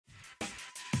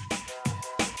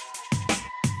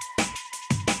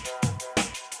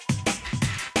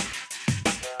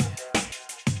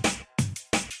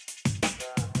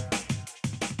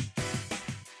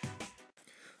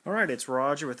Alright, it's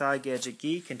Roger with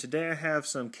iGadgetGeek, and today I have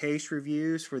some case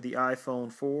reviews for the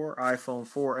iPhone 4, iPhone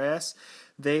 4S.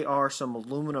 They are some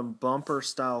aluminum bumper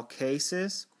style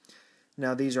cases.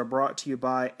 Now these are brought to you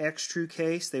by Xtru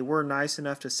case. They were nice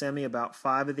enough to send me about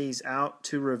 5 of these out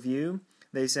to review.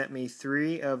 They sent me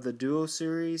 3 of the Duo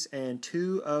series and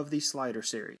 2 of the Slider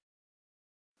series.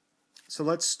 So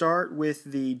let's start with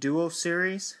the Duo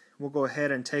series. We'll go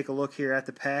ahead and take a look here at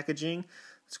the packaging.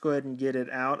 Let's go ahead and get it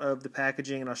out of the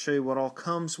packaging and I'll show you what all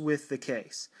comes with the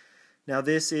case. Now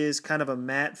this is kind of a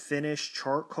matte finish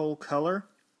charcoal color,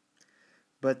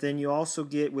 but then you also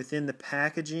get within the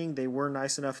packaging, they were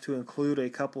nice enough to include a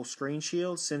couple screen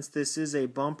shields. Since this is a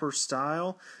bumper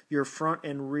style, your front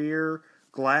and rear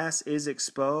glass is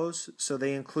exposed, so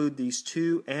they include these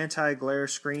 2 anti-glare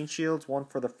screen shields, one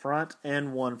for the front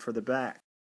and one for the back.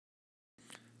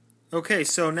 Okay,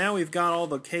 so now we've got all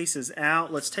the cases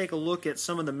out. Let's take a look at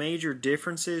some of the major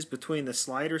differences between the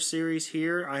Slider series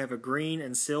here. I have a green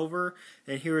and silver,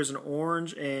 and here is an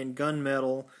orange and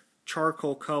gunmetal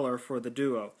charcoal color for the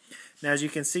Duo. Now as you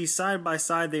can see, side by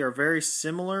side they are very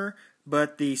similar,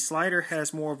 but the Slider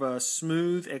has more of a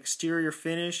smooth exterior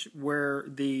finish, where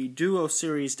the Duo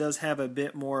series does have a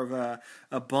bit more of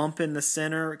a bump in the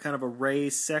center, kind of a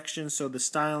raised section, so the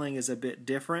styling is a bit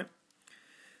different.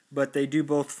 But they do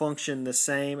both function the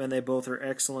same, and they both are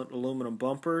excellent aluminum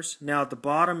bumpers. Now at the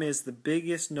bottom is the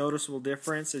biggest noticeable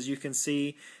difference. As you can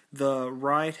see, the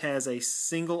right has a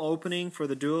single opening for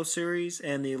the Duo series,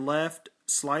 and the left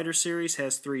Slider series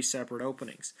has 3 separate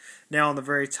openings. Now on the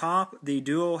very top, the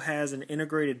Duo has an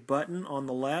integrated button on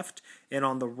the left, and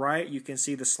on the right you can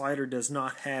see the Slider does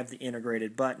not have the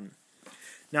integrated button.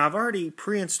 Now I've already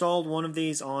pre-installed one of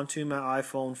these onto my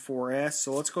iPhone 4S,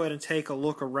 so let's go ahead and take a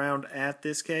look around at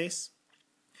this case.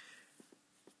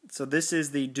 So this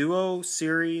is the Duo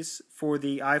series for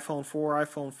the iPhone 4,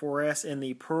 iPhone 4S in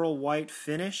the pearl white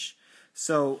finish.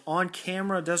 So on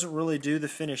camera it doesn't really do the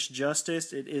finish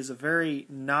justice. It is a very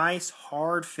nice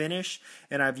hard finish,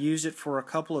 and I've used it for a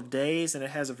couple of days, and it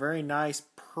has a very nice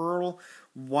pearl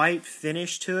white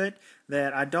finish to it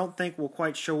that I don't think will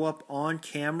quite show up on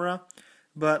camera.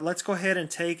 But let's go ahead and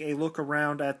take a look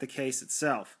around at the case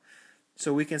itself.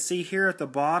 So we can see here at the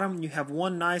bottom you have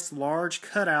one nice large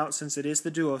cutout, since it is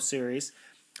the Duo series,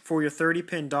 for your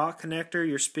 30-pin dock connector,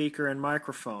 your speaker, and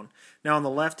microphone. Now on the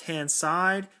left hand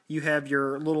side you have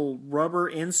your little rubber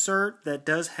insert that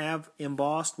does have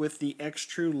embossed with the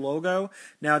Xtru logo.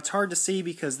 Now it's hard to see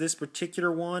because this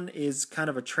particular one is kind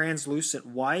of a translucent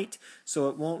white, so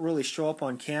it won't really show up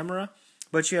on camera.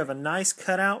 But you have a nice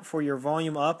cutout for your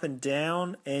volume up and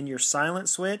down and your silent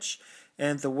switch,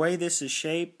 and the way this is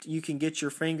shaped, you can get your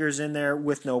fingers in there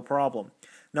with no problem.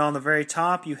 Now on the very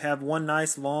top you have one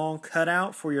nice long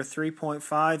cutout for your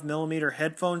 3.5mm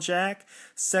headphone jack,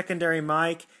 secondary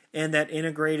mic, and that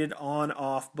integrated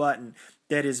on-off button.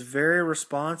 That is very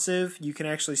responsive. You can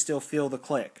actually still feel the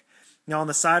click. Now on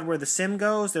the side where the SIM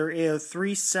goes, there are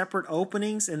 3 separate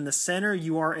openings. In the center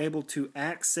you are able to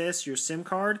access your SIM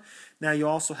card. Now you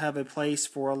also have a place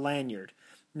for a lanyard.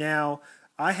 Now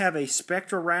I have a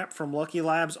Spectra wrap from Lucky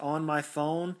Labs on my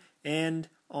phone, and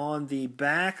on the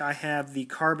back I have the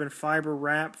carbon fiber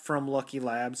wrap from Lucky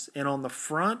Labs, and on the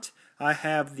front I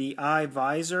have the eye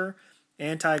visor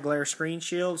anti-glare screen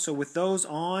shield. So with those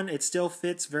on, it still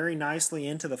fits very nicely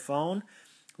into the phone.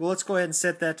 Well, let's go ahead and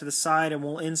set that to the side, and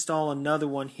we'll install another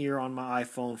one here on my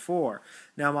iPhone 4.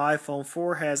 Now my iPhone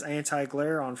 4 has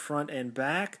anti-glare on front and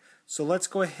back, so let's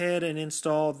go ahead and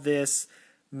install this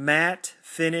matte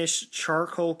finish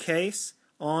charcoal case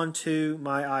onto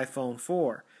my iPhone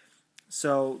 4.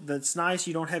 So that's nice,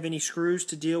 you don't have any screws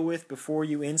to deal with before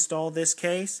you install this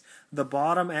case. The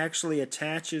bottom actually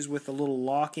attaches with a little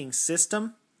locking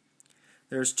system.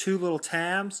 There's 2 little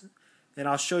tabs, and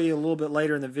I'll show you a little bit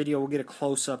later in the video. We'll get a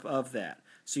close-up of that.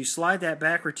 So you slide that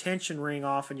back retention ring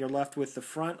off, and you're left with the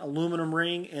front aluminum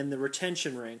ring and the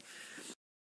retention ring.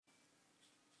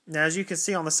 Now as you can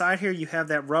see on the side here, you have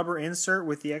that rubber insert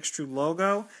with the Xtru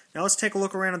logo. Now let's take a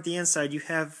look around at the inside. You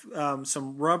have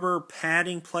some rubber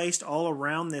padding placed all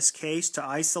around this case to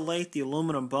isolate the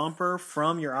aluminum bumper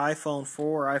from your iPhone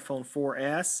 4 or iPhone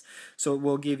 4S. So it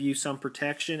will give you some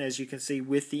protection. As you can see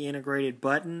with the integrated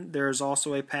button, there is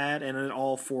also a pad, and in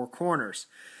all 4 corners.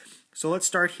 So let's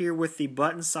start here with the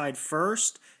button side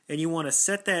first, and you want to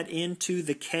set that into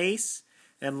the case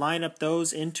and line up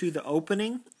those into the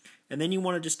opening. And then you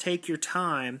want to just take your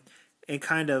time and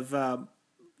kind of a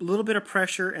little bit of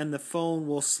pressure, and the phone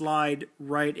will slide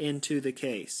right into the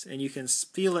case. And you can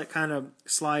feel it kind of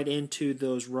slide into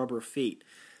those rubber feet.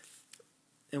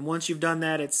 And once you've done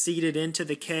that, it's seated into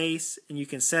the case, and you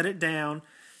can set it down.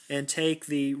 and take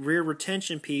the rear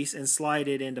retention piece and slide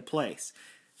it into place.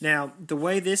 Now, the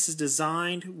way this is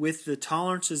designed, with the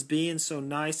tolerances being so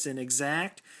nice and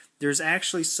exact, there's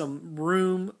actually some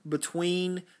room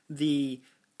between the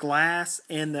glass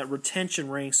and that retention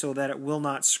ring so that it will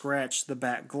not scratch the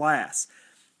back glass.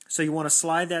 So you want to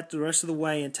slide that the rest of the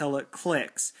way until it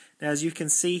clicks. Now, as you can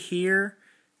see here,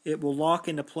 it will lock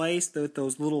into place with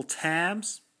those little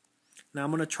tabs. Now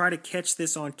I'm going to try to catch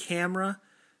this on camera,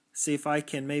 see if I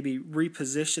can maybe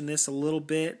reposition this a little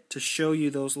bit to show you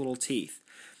those little teeth.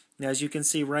 Now, as you can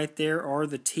see right there are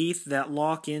the teeth that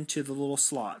lock into the little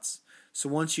slots. So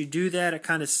once you do that, it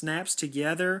kind of snaps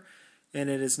together and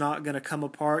it is not going to come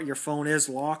apart. Your phone is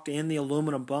locked in the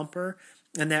aluminum bumper,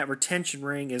 and that retention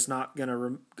ring is not going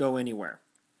to go anywhere.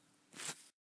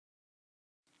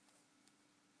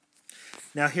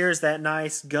 Now here's that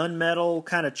nice gunmetal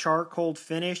kind of charcoal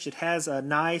finish. It has a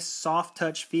nice soft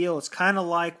touch feel. It's kind of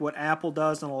like what Apple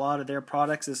does on a lot of their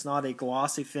products. It's not a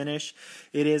glossy finish.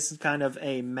 It is kind of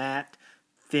a matte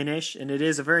finish, and it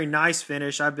is a very nice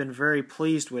finish. I've been very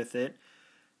pleased with it.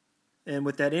 And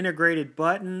with that integrated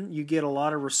button, you get a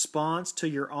lot of response to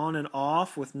your on and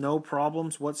off with no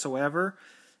problems whatsoever.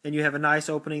 And you have a nice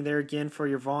opening there again for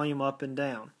your volume up and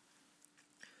down.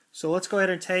 So let's go ahead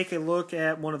and take a look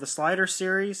at one of the slider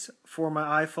series for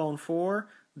my iPhone 4.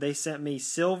 They sent me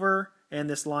silver and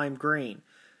this lime green.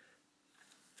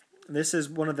 This is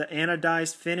one of the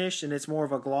anodized finish, and it's more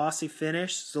of a glossy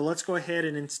finish. So let's go ahead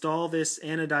and install this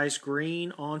anodized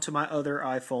green onto my other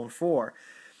iPhone 4.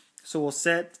 So we'll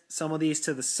set some of these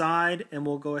to the side and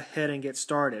we'll go ahead and get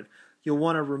started. You'll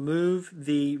want to remove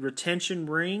the retention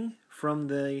ring from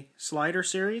the slider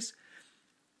series.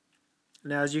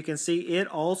 Now, as you can see, it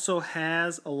also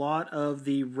has a lot of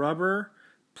the rubber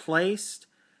placed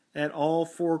at all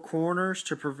four corners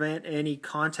to prevent any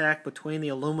contact between the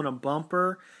aluminum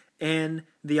bumper and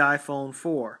the iPhone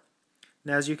 4.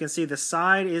 Now, as you can see, the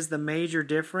side is the major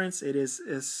difference. It is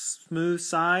a smooth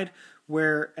side,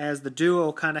 whereas the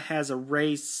Duo kind of has a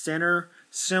raised center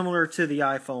similar to the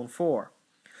iPhone 4.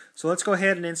 So let's go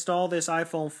ahead and install this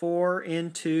iPhone 4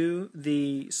 into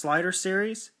the slider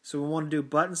series. So we want to do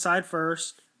button side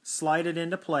first, slide it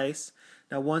into place.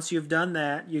 Now once you've done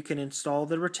that, you can install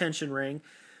the retention ring.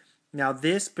 Now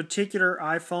this particular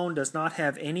iPhone does not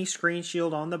have any screen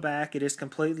shield on the back. It is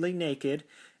completely naked,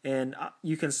 and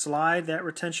you can slide that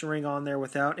retention ring on there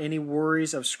without any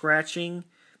worries of scratching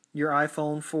your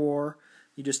iPhone 4.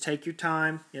 You just take your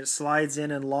time, it slides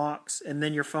in and locks, and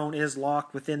then your phone is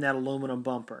locked within that aluminum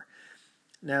bumper.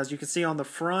 Now, as you can see on the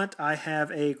front, I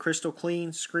have a crystal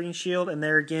clean screen shield, and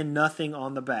there again, nothing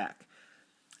on the back.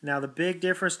 Now, the big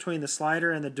difference between the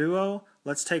slider and the Duo,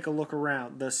 let's take a look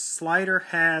around. The slider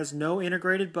has no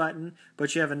integrated button,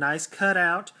 but you have a nice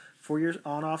cutout for your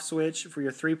on-off switch for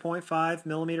your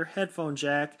 3.5mm headphone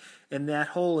jack, and that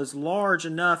hole is large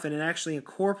enough and it actually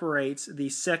incorporates the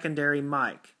secondary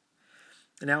mic.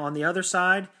 Now on the other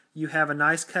side, you have a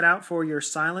nice cutout for your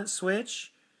silent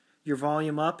switch, your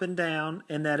volume up and down,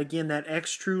 and that again, that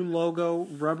Xtru logo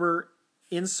rubber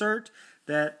insert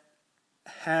that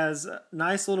has a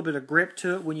nice little bit of grip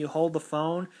to it when you hold the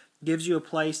phone, gives you a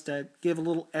place to give a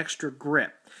little extra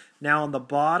grip. Now on the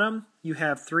bottom, you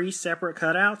have three separate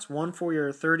cutouts, one for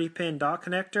your 30-pin dock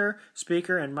connector,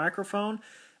 speaker, and microphone.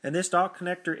 And this dock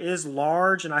connector is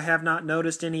large, and I have not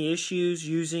noticed any issues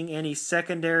using any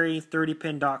secondary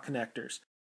 30-pin dock connectors.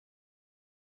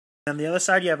 On the other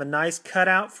side, you have a nice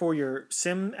cutout for your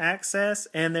SIM access,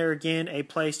 and there again, a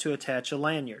place to attach a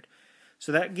lanyard.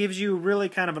 So that gives you really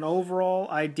kind of an overall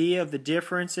idea of the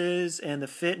differences and the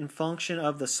fit and function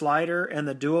of the slider and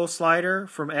the Duo slider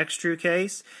from Xtru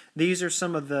case. These are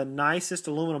some of the nicest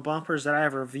aluminum bumpers that I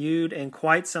have reviewed in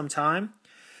quite some time.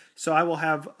 So I will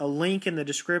have a link in the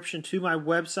description to my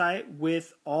website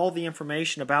with all the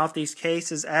information about these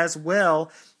cases, as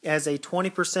well as a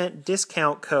 20%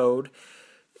 discount code.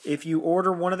 If you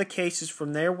order one of the cases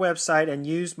from their website and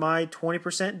use my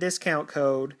 20% discount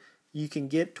code, you can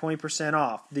get 20%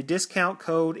 off. The discount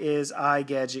code is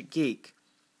igadgetgeek.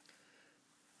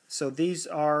 So these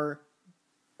are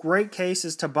great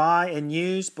cases to buy and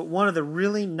use, but one of the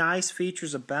really nice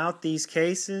features about these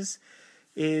cases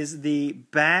is the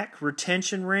back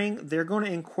retention ring. They're going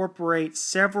to incorporate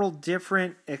several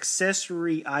different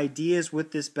accessory ideas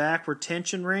with this back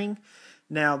retention ring.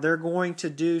 Now, they're going to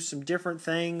do some different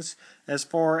things as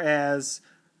far as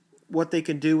what they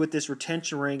can do with this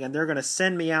retention ring, and they're going to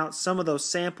send me out some of those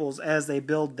samples as they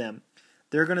build them.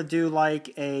 They're going to do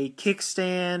like a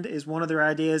kickstand is one of their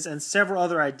ideas, and several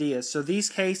other ideas. So these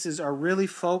cases are really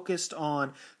focused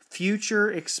on future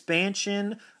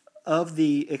expansion of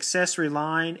the accessory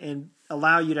line and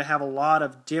allow you to have a lot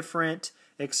of different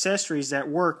accessories that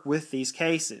work with these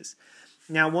cases.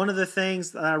 Now, one of the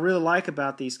things that I really like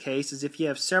about these cases, if you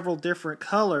have several different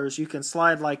colors, you can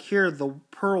slide, like here, the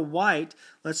pearl white.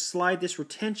 Let's slide this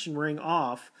retention ring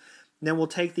off. Then we'll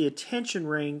take the attention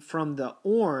ring from the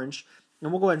orange,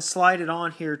 and we'll go ahead and slide it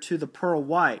on here to the pearl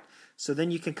white. So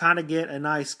then you can kind of get a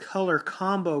nice color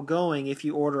combo going if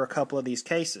you order a couple of these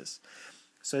cases.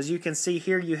 So as you can see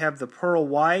here, you have the pearl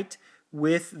white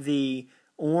with the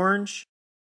orange.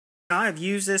 I've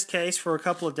used this case for a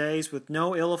couple of days with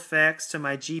no ill effects to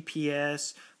my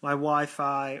GPS, my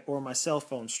Wi-Fi, or my cell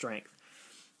phone strength.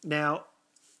 Now,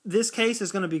 this case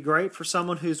is going to be great for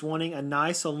someone who's wanting a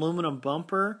nice aluminum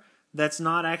bumper that's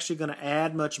not actually going to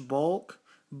add much bulk,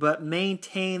 but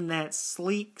maintain that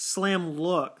sleek, slim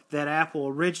look that Apple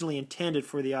originally intended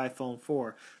for the iPhone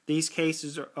 4. These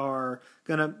cases are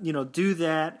going to, do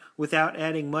that without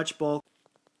adding much bulk.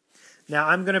 Now,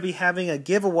 I'm going to be having a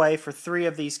giveaway for 3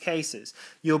 of these cases.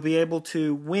 You'll be able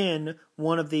to win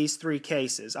one of these 3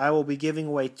 cases. I will be giving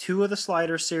away 2 of the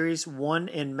slider series, one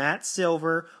in matte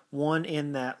silver, one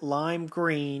in that lime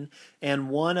green, and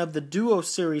one of the Duo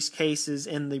series cases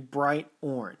in the bright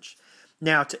orange.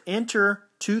 Now, to enter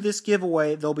to this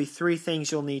giveaway, there'll be 3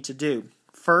 things you'll need to do.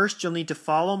 First, you'll need to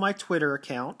follow my Twitter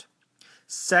account.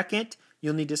 Second,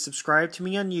 you'll need to subscribe to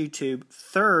me on YouTube.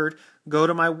 Third, go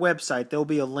to my website. There'll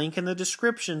be a link in the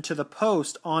description to the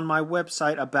post on my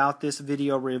website about this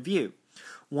video review.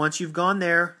 Once you've gone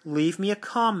there, leave me a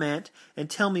comment and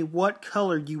tell me what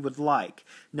color you would like.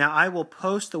 Now, I will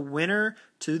post the winner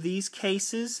to these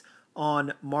cases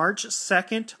on March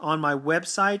 2nd on my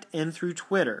website and through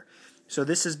Twitter. So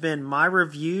this has been my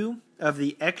review of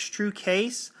the Xtru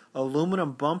case,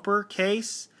 aluminum bumper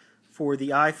case for the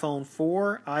iPhone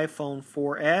 4, iPhone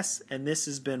 4S, and this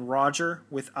has been Roger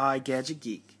with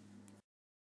iGadgetGeek.